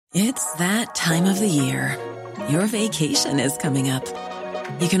It's that time of the year. Your vacation is coming up.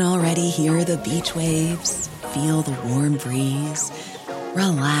 You can already hear the beach waves, feel the warm breeze,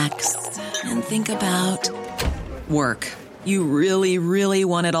 relax, and think about work. You really, really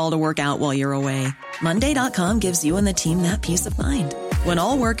want it all to work out while you're away. Monday.com gives you and the team that peace of mind. When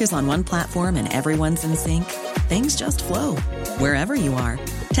all work is on one platform and everyone's in sync, things just flow. Wherever you are,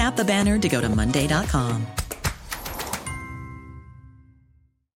 tap the banner to go to Monday.com.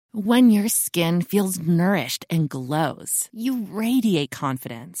 When your skin feels nourished and glows, you radiate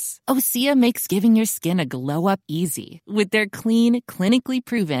confidence. Osea makes giving your skin a glow-up easy with their clean, clinically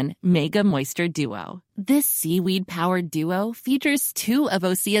proven Mega Moisture Duo. This seaweed-powered duo features two of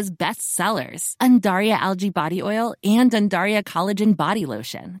Osea's best sellers, Undaria Algae Body Oil and Undaria Collagen Body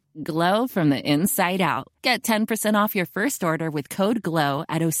Lotion. Glow from the inside out. Get 10% off your first order with code GLOW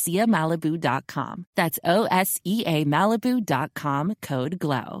at OseaMalibu.com. That's OSEA Malibu.com, code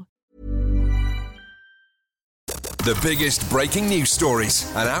GLOW. The biggest breaking news stories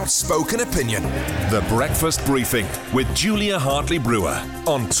and outspoken opinion. The Breakfast Briefing with Julia Hartley-Brewer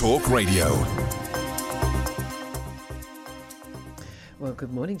on Talk Radio. Well,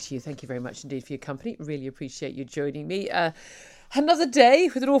 good morning to you. Thank you very much indeed for your company. Really appreciate you joining me. Another day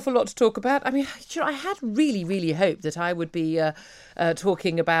with an awful lot to talk about. I mean, I had really hoped that I would be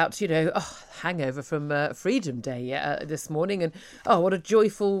talking about, hangover from Freedom Day this morning. And, what a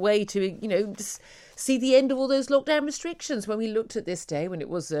joyful way to, just see the end of all those lockdown restrictions when we looked at this day, when it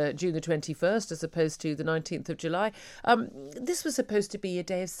was June the 21st as opposed to the 19th of July. This was supposed to be a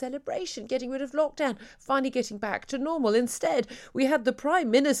day of celebration, getting rid of lockdown, finally getting back to normal. Instead, we had the Prime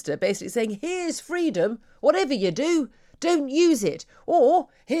Minister basically saying, here's freedom, whatever you do, don't use it. Or,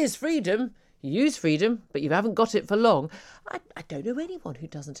 here's freedom, use freedom, but you haven't got it for long. I don't know anyone who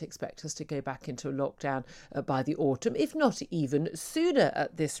doesn't expect us to go back into lockdown by the autumn, if not even sooner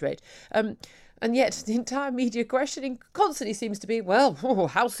at this rate. And yet the entire media questioning constantly seems to be,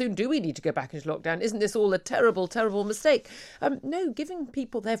 how soon do we need to go back into lockdown? Isn't this all a terrible, terrible mistake? No, giving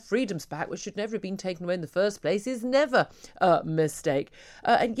people their freedoms back, which should never have been taken away in the first place, is never a mistake.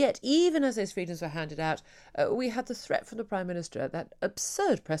 And yet, even as those freedoms were handed out, we had the threat from the Prime Minister at that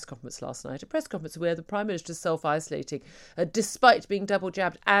absurd press conference last night, a press conference where the Prime Minister is self-isolating, despite being double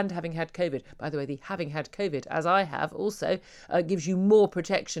jabbed and having had COVID. By the way, the having had COVID, as I have, also gives you more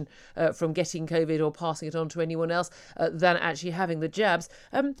protection from getting COVID or passing it on to anyone else than actually having the jabs.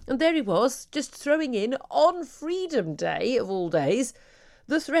 And there he was, just throwing in on Freedom Day, of all days,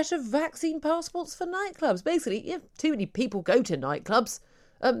 the threat of vaccine passports for nightclubs. Basically, if too many people go to nightclubs,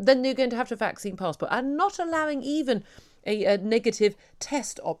 then they're going to have to vaccine passport, and not allowing even a negative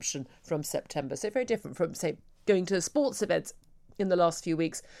test option from September. So very different from, say, going to sports events in the last few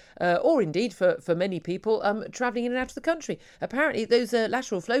weeks, or indeed for many people travelling in and out of the country. Apparently those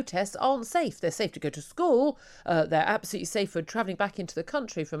lateral flow tests aren't safe. They're safe to go to school, they're absolutely safe for travelling back into the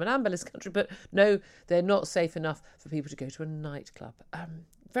country from an ambulance country, but no, they're not safe enough for people to go to a nightclub.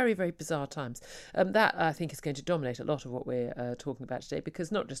 Very, very bizarre times. That, I think, is going to dominate a lot of what we're talking about today,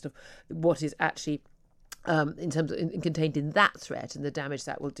 because not just of what is actually in terms of contained in that threat and the damage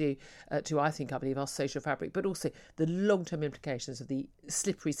that will do to, I believe, our social fabric, but also the long-term implications of the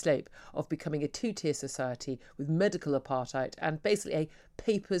slippery slope of becoming a two-tier society with medical apartheid and basically a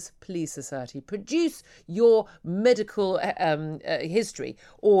papers please society. Produce your medical history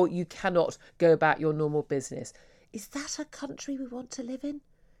or you cannot go about your normal business. Is that a country we want to live in?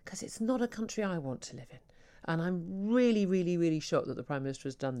 Because it's not a country I want to live in. And I'm really shocked that the Prime Minister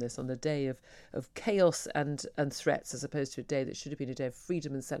has done this on the day of chaos and threats, as opposed to a day that should have been a day of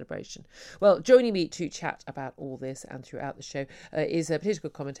freedom and celebration. Well, joining me to chat about all this and throughout the show is a political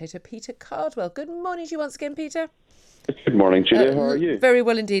commentator, Peter Cardwell. Good morning to you once again, Peter. Good morning, Julia. How are you? Very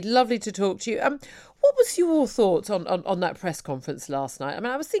well indeed. Lovely to talk to you. What was your thoughts on that press conference last night? I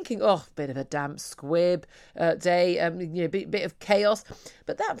mean, I was thinking, bit of a damp squib day, bit of chaos.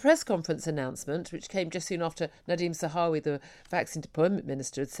 But that press conference announcement, which came just soon after Nadhim Zahawi, the Vaccine Deployment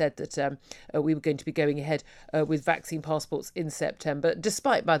Minister, had said that we were going to be going ahead with vaccine passports in September,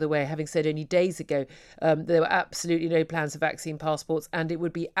 despite, by the way, having said only days ago there were absolutely no plans for vaccine passports, and it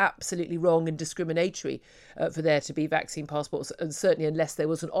would be absolutely wrong and discriminatory for there to be vaccine passports, and certainly unless there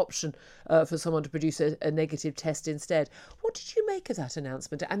was an option for someone to produce a negative test instead. What did you make of that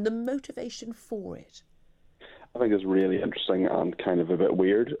announcement and the motivation for it? I think it's really interesting and kind of a bit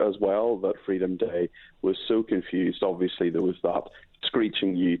weird as well that Freedom Day was so confused. Obviously, there was that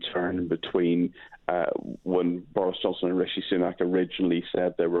screeching U-turn between when Boris Johnson and Rishi Sunak originally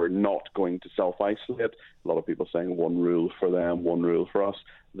said they were not going to self-isolate. A lot of people saying one rule for them, one rule for us,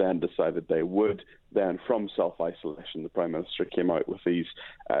 then decided they would. Then from self-isolation, the Prime Minister came out with these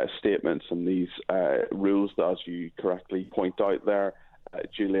statements and these rules that, as you correctly point out there,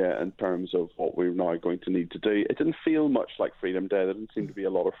 Julia, in terms of what we're now going to need to do. It didn't feel much like Freedom Day. There didn't seem to be a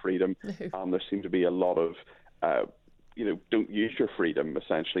lot of freedom. There seemed to be a lot of don't use your freedom,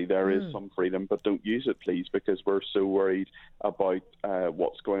 essentially. There is some freedom, but don't use it, please, because we're so worried about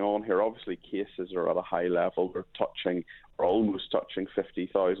what's going on here. Obviously, cases are at a high level. We're almost touching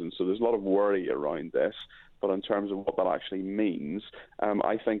 50,000, so there's a lot of worry around this. But in terms of what that actually means,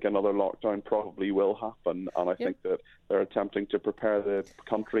 I think another lockdown probably will happen, and I think that they're attempting to prepare the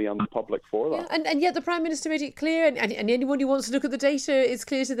country and the public for that. And yet the Prime Minister made it clear, and anyone who wants to look at the data, it's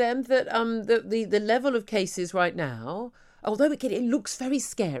clear to them that the level of cases right now, although it looks very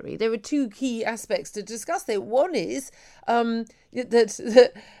scary, there are two key aspects to discuss there. One is that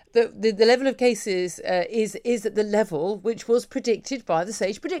the level of cases is at the level which was predicted by the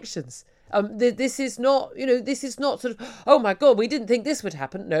Sage predictions. This is not sort of, oh my God, we didn't think this would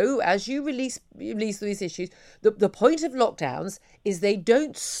happen. No, as you release these issues, the point of lockdowns is they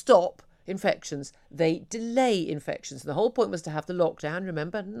don't stop infections, they delay infections. The whole point was to have the lockdown.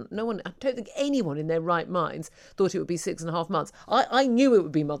 Remember, I don't think anyone in their right minds thought it would be 6.5 months. I knew it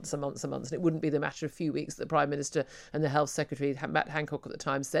would be months and months and months, and it wouldn't be the matter of a few weeks that the Prime Minister and the Health Secretary, Matt Hancock at the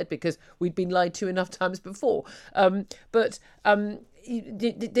time, said, because we'd been lied to enough times before.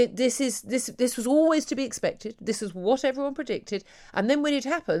 This was always to be expected. This is what everyone predicted. And then when it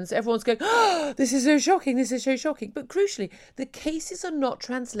happens, everyone's going, oh, this is so shocking, this is so shocking. But crucially, the cases are not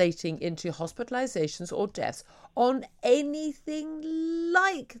translating into hospitalisations or deaths on anything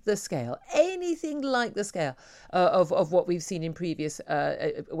like the scale of what we've seen in previous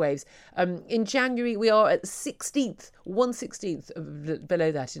waves. In January, we are at 1/16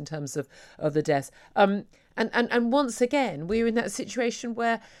 below that in terms of the deaths. And once again, we're in that situation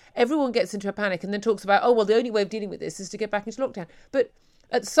where everyone gets into a panic and then talks about, oh, well, the only way of dealing with this is to get back into lockdown. But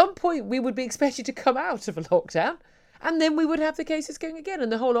at some point, we would be expected to come out of a lockdown, and then we would have the cases going again.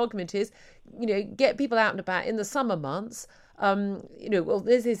 And the whole argument is, get people out and about in the summer months.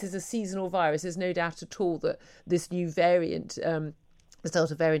 This is a seasonal virus. There's no doubt at all that this new variant, the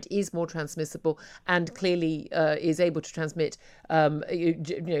Delta variant, is more transmissible and clearly is able to transmit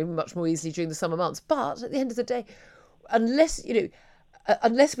much more easily during the summer months. But at the end of the day, unless we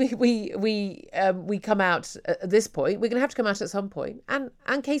come out at this point, we're going to have to come out at some point, and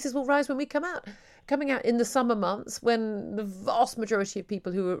cases will rise when we come out. Coming out in the summer months, when the vast majority of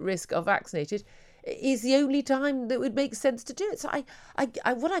people who are at risk are vaccinated, is the only time that would make sense to do it. So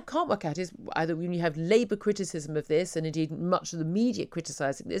what I can't work out is either when you have Labour criticism of this, and indeed much of the media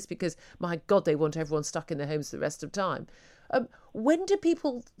criticising this because, my God, they want everyone stuck in their homes the rest of the time. When do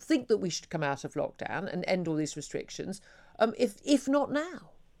people think that we should come out of lockdown and end all these restrictions, if not now?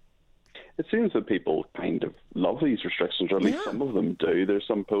 It seems that people kind of love these restrictions, or at least some of them do. There's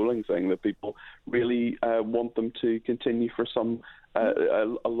some polling saying that people really want them to continue for some a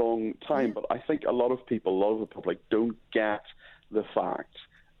long time. But I think a lot of the public don't get the fact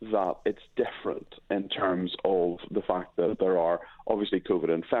that it's different in terms of the fact that there are obviously COVID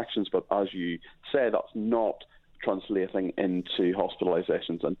infections, but as you say, that's not translating into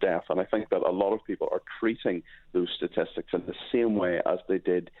hospitalisations and death. And I think that a lot of people are treating those statistics in the same way as they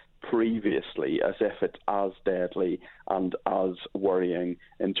did previously, as if it's as deadly and as worrying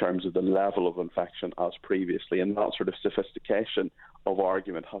in terms of the level of infection as previously. And that sort of sophistication of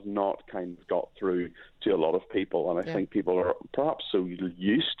argument has not kind of got through to a lot of people. And I think people are perhaps so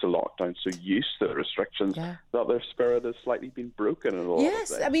used to lockdown, so used to the restrictions, that their spirit has slightly been broken in a lot of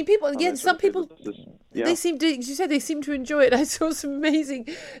ways. I mean, some people, they seem to, as you said, they seem to enjoy it. I saw some amazing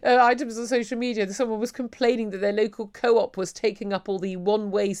items on social media. Someone was complaining that their local co-op was taking up all the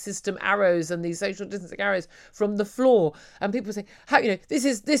one-way system arrows and the social distancing arrows from the floor. And people were saying,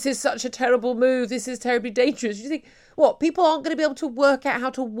 this is such a terrible move. This is terribly dangerous. You think, what, people aren't going to be able to work out how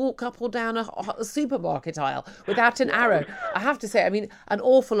to walk up or down a supermarket aisle without an arrow? I have to say, I mean, an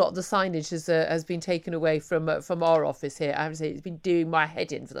awful lot of the signage has been taken away from our office here. I have to say, it's been doing my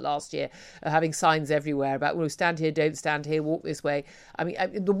head in for the last year, having signs everywhere about, well, stand here, don't stand here, walk this way. I mean,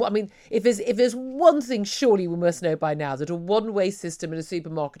 if there's one thing surely we must know by now, that a one-way system in a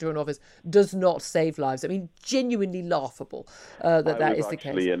supermarket or an office does not save lives. I mean, genuinely laughable that is the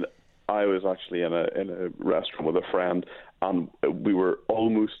case. I was actually in a restaurant with a friend, and we were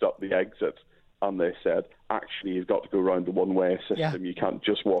almost up the exit and they said, actually, you've got to go around the one-way system. Yeah. You can't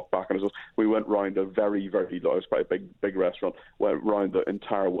just walk back. And so we went round a very, very large, it was quite a big restaurant, went round the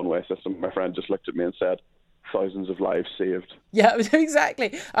entire one-way system. My friend just looked at me and said, thousands of lives saved. Yeah,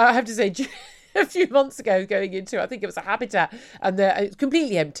 exactly. I have to say, a few months ago, going into, I think it was a Habitat, and it's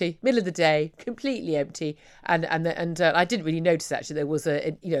completely empty, middle of the day, completely empty, and I didn't really notice actually there was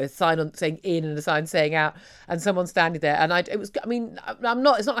a sign on saying in and a sign saying out, and someone standing there, and it's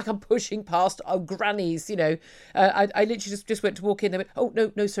not like I'm pushing past grannies, I literally just went to walk in. They went, oh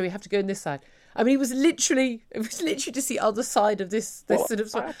no, sorry, you have to go in this side. I mean, it was literally just the other side of this sort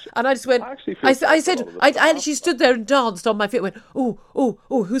of, and I just went. I actually stood there and danced on my feet. Went, oh,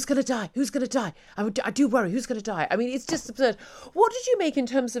 who's going to die? Who's going to die? I do worry. Who's going to die? I mean, it's just absurd. What did you make in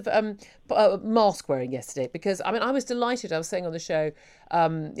terms of mask wearing yesterday? Because I mean, I was delighted. I was saying on the show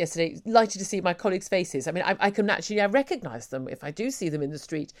yesterday, delighted to see my colleagues' faces. I mean, I recognise them if I do see them in the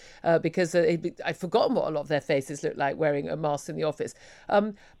street because I've forgotten what a lot of their faces look like wearing a mask in the office.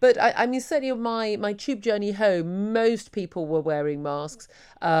 But I mean, certainly on my tube journey home, most people were wearing masks,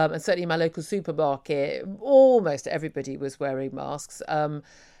 and certainly in my local supermarket, almost everybody was wearing masks.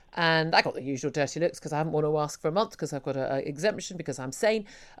 And I got the usual dirty looks because I haven't worn a mask for a month because I've got an exemption because I'm sane.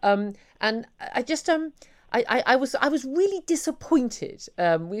 And I just I was really disappointed.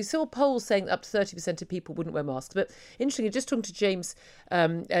 We saw polls saying up to 30% of people wouldn't wear masks. But interestingly, just talking to James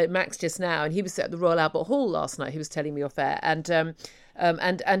Max just now, and he was at the Royal Albert Hall last night. He was telling me off air, and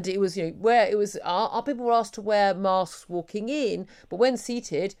it was where it was. Our people were asked to wear masks walking in, but when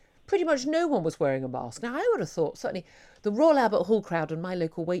seated, pretty much no one was wearing a mask. Now I would have thought certainly the Royal Albert Hall crowd and my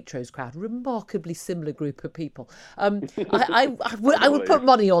local Waitrose crowd, remarkably similar group of people. I would put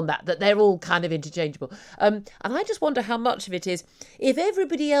money on that they're all kind of interchangeable. And I just wonder how much of it is, if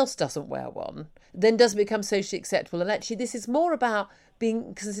everybody else doesn't wear one, then does it become socially acceptable? And actually this is more about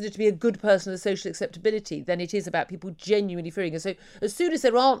being considered to be a good person of social acceptability than it is about people genuinely fearing. And so as soon as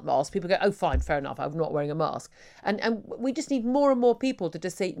there aren't masks, people go, oh, fine, fair enough, I'm not wearing a mask. And we just need more and more people to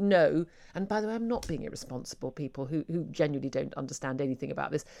just say no. And by the way, I'm not being irresponsible, people who genuinely don't understand anything about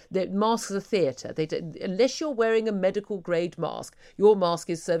this. The masks are theatre. Unless you're wearing a medical grade mask, your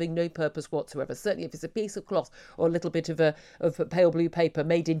mask is serving no purpose whatsoever. Certainly if it's a piece of cloth or a little bit of pale blue paper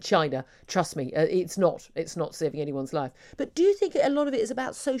made in China, trust me, it's not saving anyone's life. But do you think a lot of it is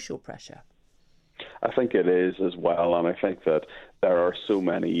about social pressure? I think it is as well, and I think that there are so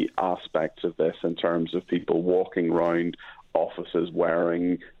many aspects of this in terms of people walking around offices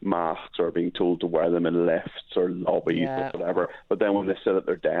wearing masks or being told to wear them in lifts or lobbies or whatever, but then when they sit at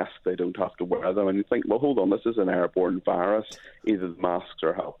their desk they don't have to wear them, and you think, well, hold on, this is an airborne virus. Either the masks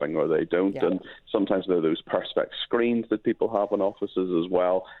are helping or they don't. And sometimes there are those perspex screens that people have in offices as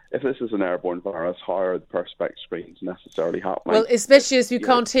well. If this is an airborne virus, how are the perspex screens necessarily happening? Well, especially as you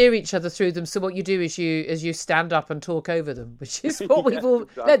can't hear each other through them, so what you do is you stand up and talk over them, which is what we've all,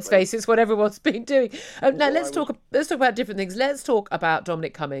 exactly. Let's face it, it's what everyone's been doing. Now let's talk about different things. Let's talk about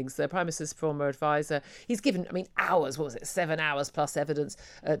Dominic Cummings, the Prime Minister's former advisor. He's given, hours, 7 hours plus evidence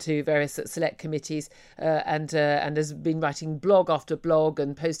to various select committees, and has been writing blog after blog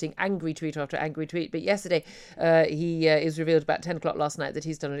and posting angry tweet after angry tweet. But yesterday, he is revealed about 10 o'clock last night that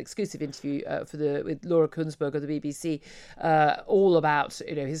he's done an exclusive interview with Laura Kunsberg of the BBC, all about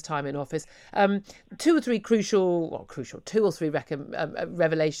his time in office. Two or three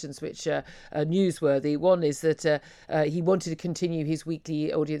revelations which are newsworthy. One is that he wanted to continue his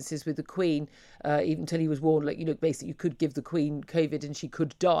weekly audiences with the Queen, even until he was warned, basically you could give the Queen COVID and she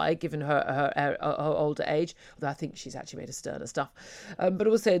could die given her older age. Although I think she's actually made a sterner stuff. But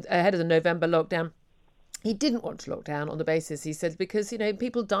also ahead of the November lockdown, he didn't want to lock down on the basis, he said, because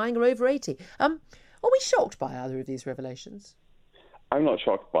people dying are over 80. Are we shocked by either of these revelations? I'm not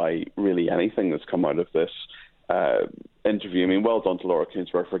shocked by really anything that's come out of this interview. I mean, well done to Laura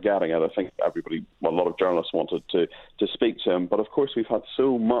Kunsberg for getting it. I think a lot of journalists wanted to speak to him, but of course we've had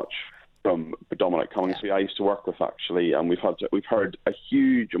so much from Dominic Cummings, who I used to work with actually, and we've heard a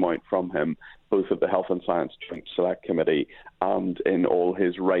huge amount from him, both at the Health and Science Joint Select Committee and in all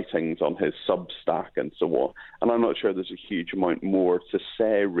his writings on his Substack and so on. And I'm not sure there's a huge amount more to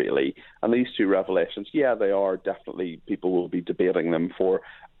say, really. And these two revelations, they are definitely, people will be debating them for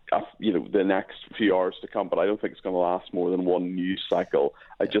the next few hours to come, but I don't think it's going to last more than one news cycle.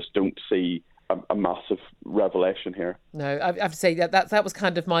 I just don't see a massive revelation here. No, I have to say that was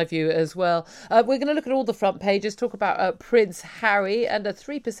kind of my view as well. We're going to look at all the front pages, talk about Prince Harry and a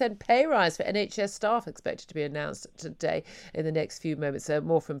 3% pay rise for NHS staff expected to be announced today in the next few moments.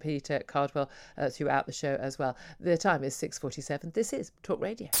 More from Peter Cardwell throughout the show as well. The time is 6:47. This is Talk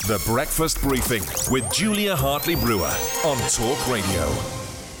Radio. The Breakfast Briefing with Julia Hartley-Brewer on Talk Radio.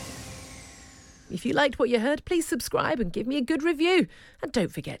 If you liked what you heard, please subscribe and give me a good review. And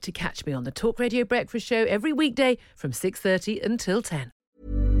don't forget to catch me on the Talk Radio Breakfast Show every weekday from 6:30 until 10.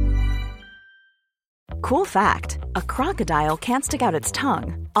 Cool fact, a crocodile can't stick out its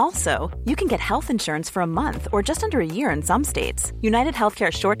tongue. Also, you can get health insurance for a month or just under a year in some states. United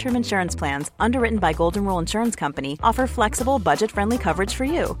Healthcare short-term insurance plans, underwritten by Golden Rule Insurance Company, offer flexible, budget-friendly coverage for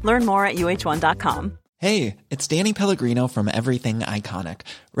you. Learn more at uh1.com. Hey, it's Danny Pellegrino from Everything Iconic.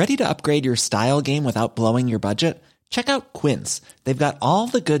 Ready to upgrade your style game without blowing your budget? Check out Quince. They've got all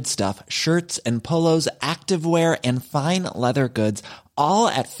the good stuff, shirts and polos, activewear, and fine leather goods, all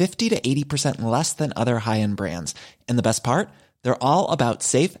at 50 to 80% less than other high-end brands. And the best part? They're all about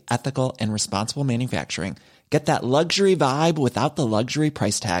safe, ethical, and responsible manufacturing. Get that luxury vibe without the luxury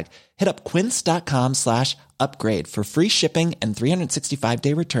price tag. Hit up quince.com/upgrade for free shipping and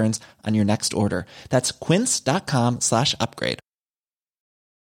 365-day returns on your next order. That's quince.com/upgrade.